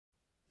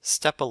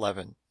Step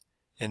 11.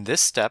 In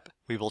this step,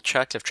 we will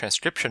check if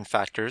transcription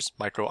factors,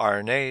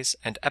 microRNAs,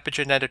 and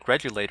epigenetic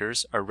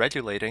regulators are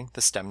regulating the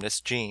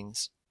stemness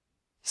genes.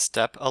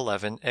 Step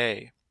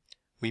 11a.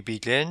 We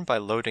begin by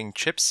loading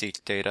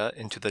ChIP-Seq data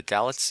into the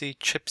Galaxy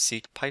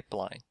ChIP-Seq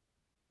pipeline.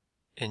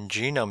 In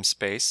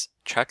GenomeSpace,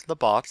 check the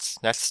box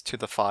next to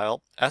the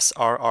file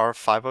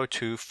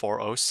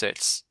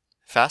srr502406,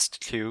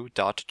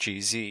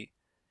 fastq.gz.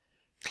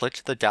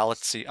 Click the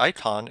Galaxy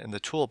icon in the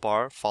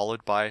toolbar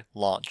followed by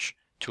Launch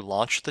to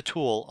launch the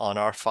tool on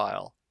our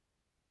file.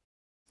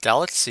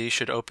 Galaxy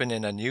should open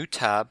in a new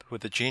tab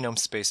with the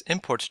GenomeSpace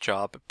import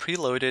job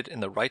preloaded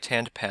in the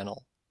right-hand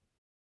panel.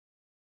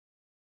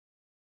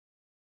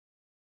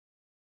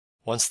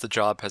 Once the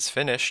job has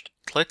finished,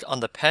 click on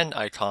the pen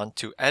icon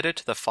to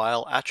edit the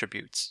file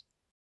attributes.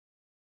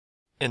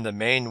 In the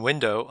main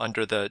window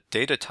under the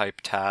Datatype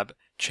tab,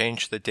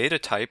 change the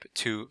datatype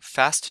to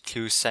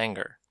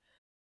fastqsanger.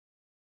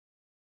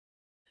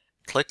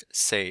 Click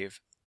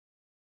Save.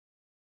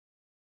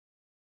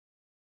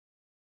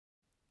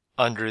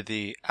 Under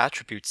the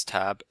Attributes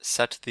tab,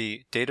 set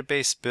the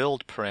database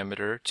build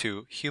parameter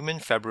to Human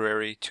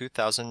February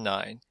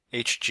 2009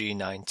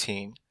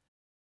 HG19.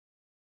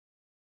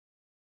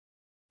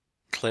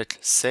 Click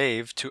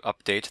Save to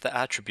update the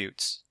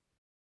attributes.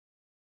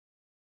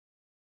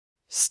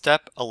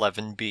 Step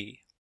 11b.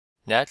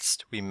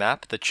 Next, we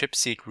map the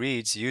ChIP-Seq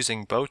reads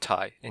using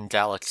Bowtie in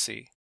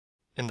Galaxy.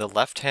 In the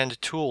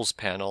left-hand Tools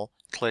panel,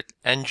 click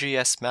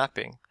NGS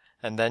Mapping,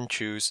 and then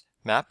choose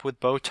Map with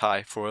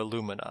Bowtie for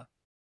Illumina.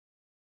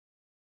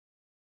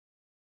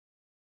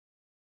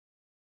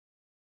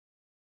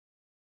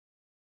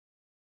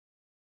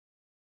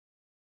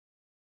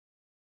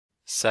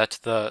 Set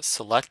the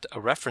Select a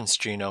Reference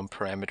Genome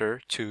parameter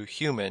to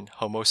Human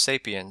Homo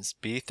Sapiens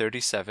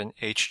B37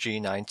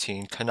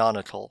 HG19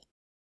 Canonical.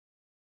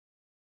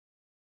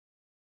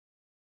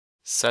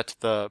 Set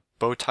the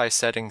Bowtie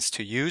Settings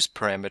to Use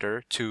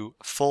parameter to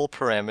Full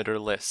Parameter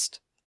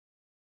List.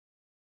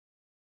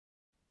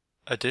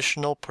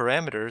 Additional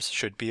parameters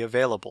should be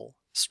available.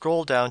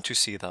 Scroll down to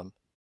see them.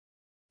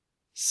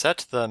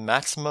 Set the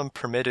Maximum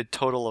Permitted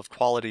Total of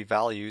Quality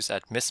Values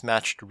at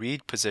Mismatched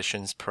Read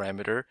Positions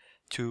parameter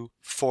to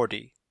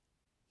 40.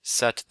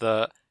 Set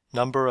the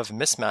Number of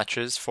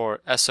Mismatches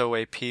for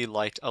SOAP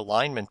Light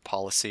Alignment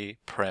Policy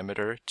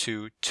parameter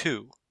to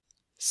 2.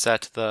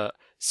 Set the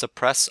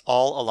Suppress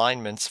All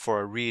Alignments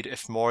for a read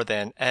if more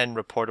than n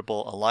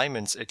reportable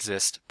alignments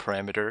exist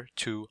parameter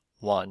to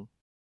 1.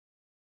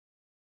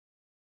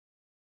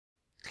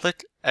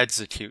 Click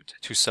Execute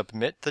to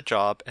submit the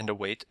job and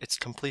await its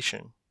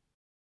completion.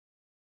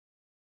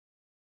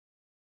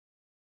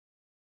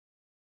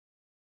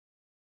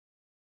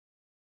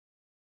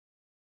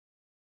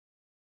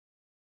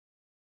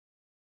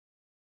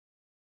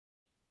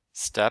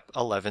 Step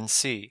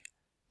 11c.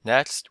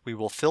 Next, we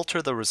will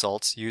filter the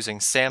results using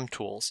SAM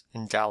tools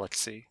in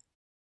Galaxy.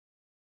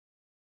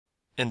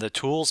 In the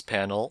Tools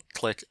panel,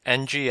 click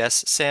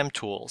NGS SAM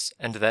Tools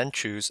and then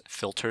choose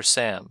Filter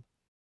SAM.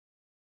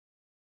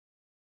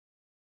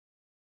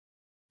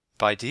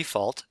 By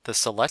default, the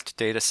Select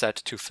Dataset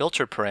to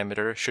Filter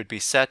parameter should be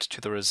set to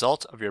the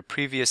result of your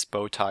previous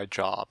Bowtie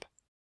job.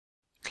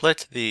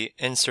 Click the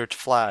Insert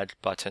Flag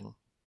button.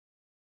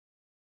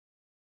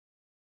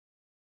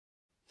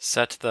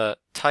 Set the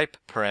Type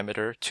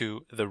parameter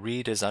to The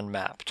Read is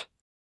Unmapped.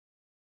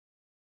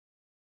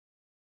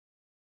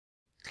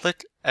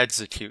 Click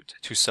Execute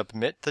to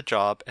submit the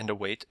job and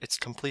await its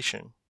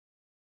completion.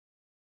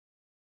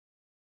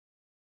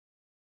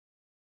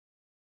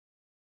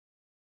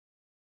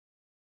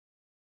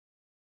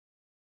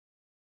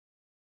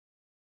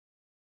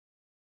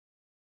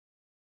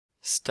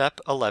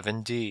 Step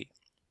 11d.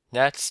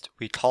 Next,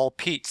 we call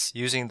PEATS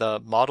using the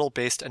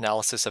Model-Based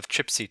Analysis of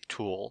ChIP-Seq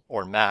tool,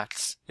 or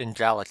MAX, in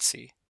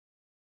Galaxy.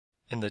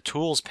 In the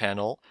Tools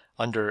panel,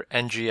 under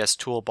NGS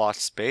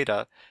Toolbox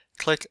Beta,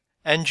 click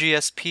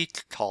NGS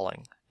PEAT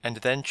calling, and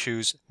then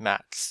choose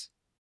MAX.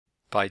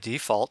 By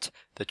default,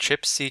 the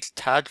ChIP-Seq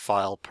tag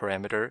file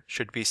parameter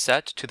should be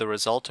set to the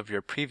result of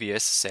your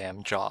previous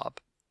SAM job.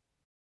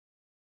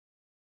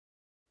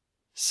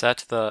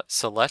 Set the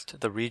Select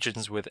the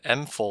Regions with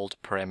mfold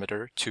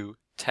parameter to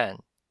 10.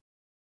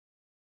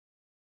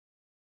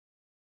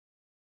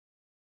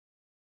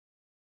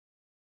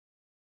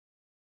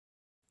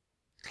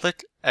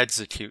 Click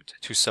Execute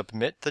to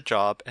submit the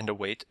job and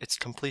await its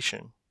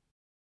completion.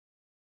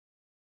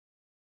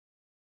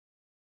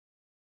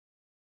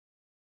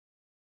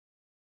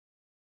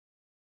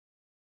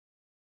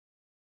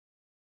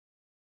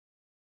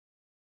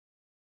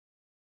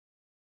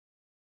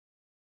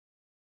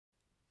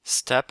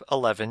 Step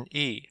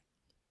 11e.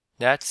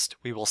 Next,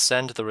 we will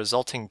send the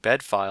resulting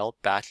bed file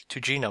back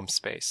to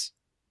GenomeSpace.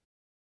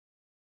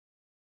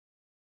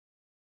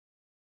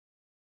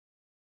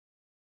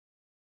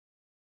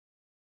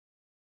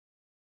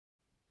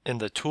 In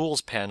the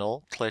Tools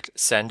panel, click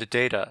Send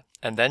Data,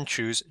 and then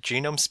choose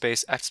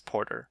GenomeSpace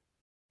Exporter.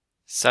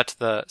 Set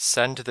the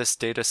Send this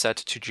dataset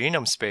to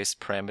GenomeSpace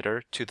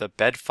parameter to the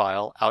bed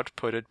file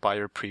outputted by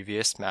your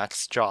previous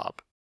MAX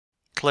job.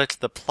 Click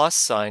the plus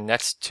sign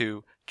next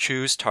to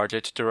Choose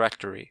Target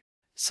Directory.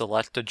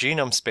 Select a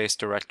GenomeSpace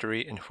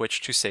directory in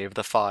which to save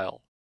the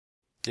file.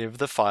 Give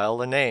the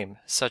file a name,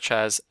 such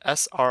as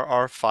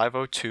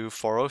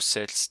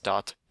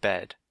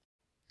srr502406.bed.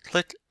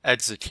 Click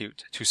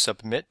Execute to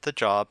submit the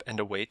job and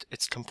await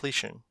its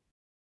completion.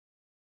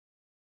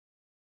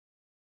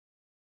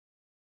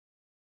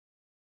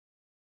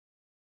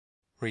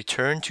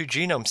 Return to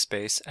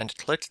GenomeSpace and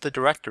click the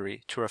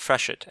directory to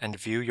refresh it and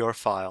view your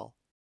file.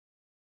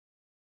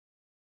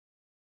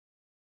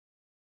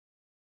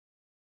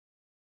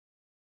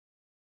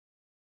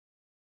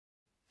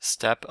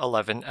 Step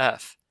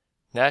 11F.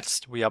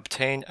 Next, we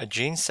obtain a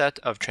gene set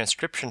of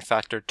transcription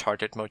factor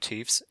target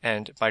motifs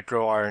and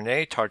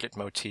microRNA target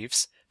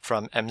motifs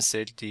from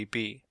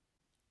MSID-DB.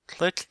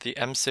 Click the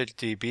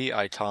MSID-DB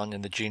icon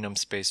in the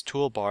GenomeSpace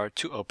toolbar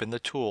to open the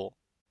tool.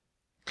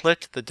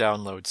 Click the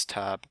Downloads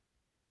tab.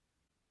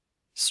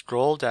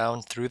 Scroll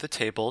down through the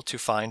table to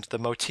find the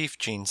motif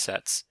gene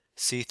sets,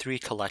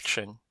 C3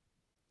 collection.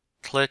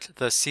 Click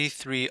the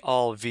C3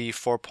 all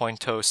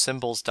v4.0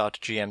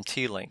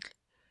 symbols.gmt link.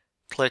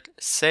 Click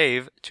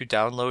Save to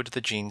download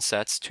the gene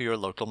sets to your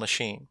local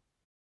machine.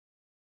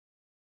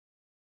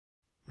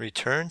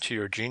 Return to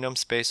your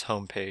GenomeSpace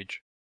homepage.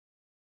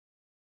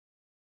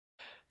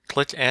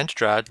 Click and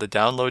drag the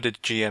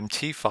downloaded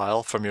GMT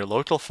file from your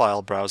local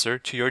file browser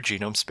to your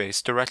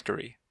GenomeSpace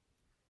directory.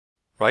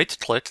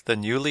 Right-click the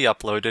newly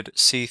uploaded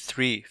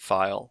C3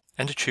 file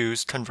and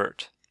choose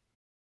Convert.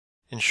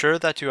 Ensure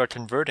that you are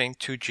converting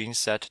to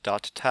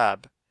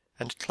geneset.tab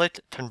and click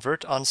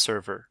Convert on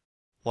Server.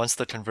 Once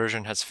the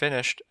conversion has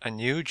finished, a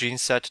new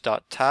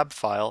geneset.tab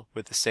file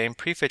with the same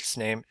prefix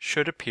name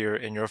should appear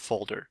in your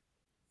folder.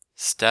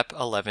 Step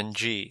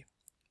 11G.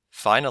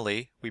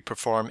 Finally, we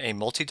perform a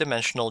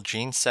multidimensional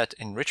gene set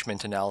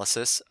enrichment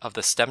analysis of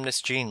the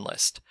stemness gene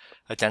list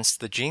against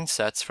the gene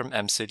sets from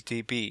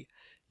MSID-DB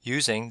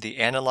using the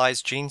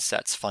Analyze Gene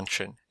Sets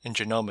function in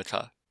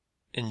Genomica.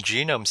 In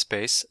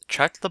GenomeSpace,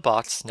 check the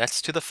box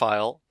next to the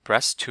file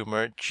breast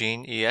tumor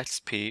gene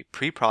exp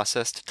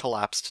preprocessed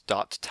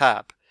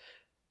collapsed.tab.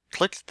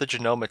 Click the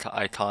Genomica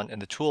icon in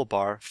the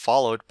toolbar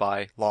followed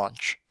by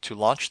Launch to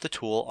launch the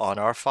tool on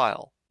our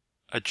file.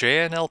 A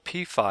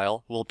JNLP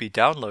file will be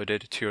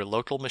downloaded to your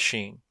local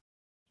machine.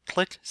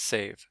 Click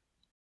Save.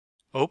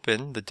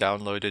 Open the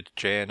downloaded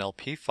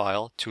JNLP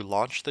file to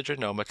launch the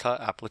Genomica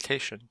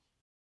application.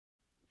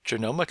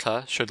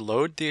 Genomica should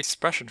load the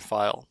expression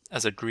file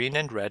as a green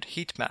and red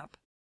heat map.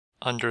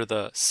 Under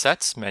the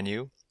Sets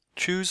menu,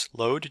 choose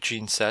Load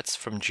Gene Sets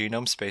from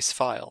GenomeSpace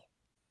file.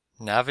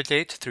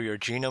 Navigate through your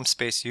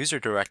GenomeSpace user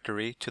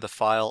directory to the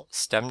file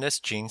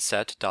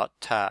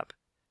stemnessgeneset.tab.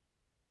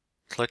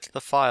 Click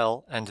the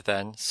file and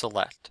then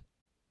select.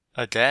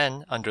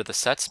 Again, under the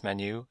Sets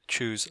menu,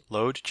 choose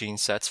Load Gene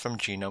Sets from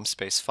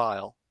GenomeSpace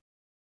file.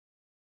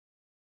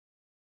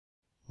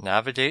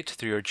 Navigate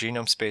through your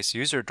GenomeSpace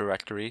user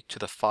directory to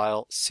the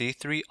file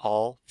C3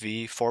 all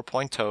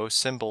v4.0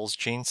 symbols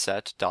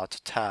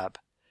geneset.tab.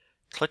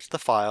 Click the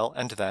file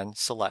and then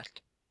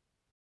select.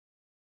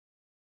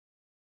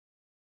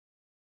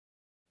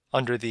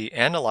 Under the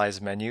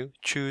Analyze menu,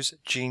 choose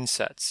Gene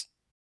Sets.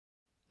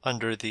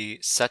 Under the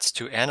Sets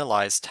to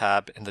Analyze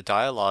tab in the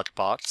dialog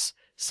box,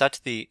 set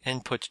the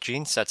Input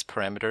Gene Sets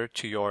parameter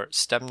to your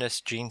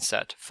stemness gene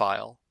set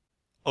file.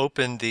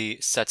 Open the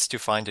Sets to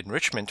Find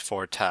Enrichment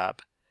For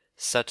tab.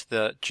 Set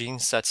the Gene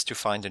Sets to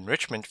Find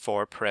Enrichment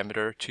For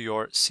parameter to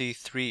your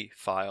C3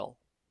 file.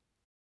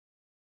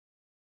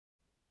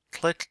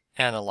 Click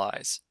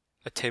Analyze.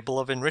 A table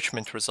of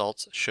enrichment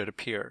results should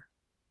appear.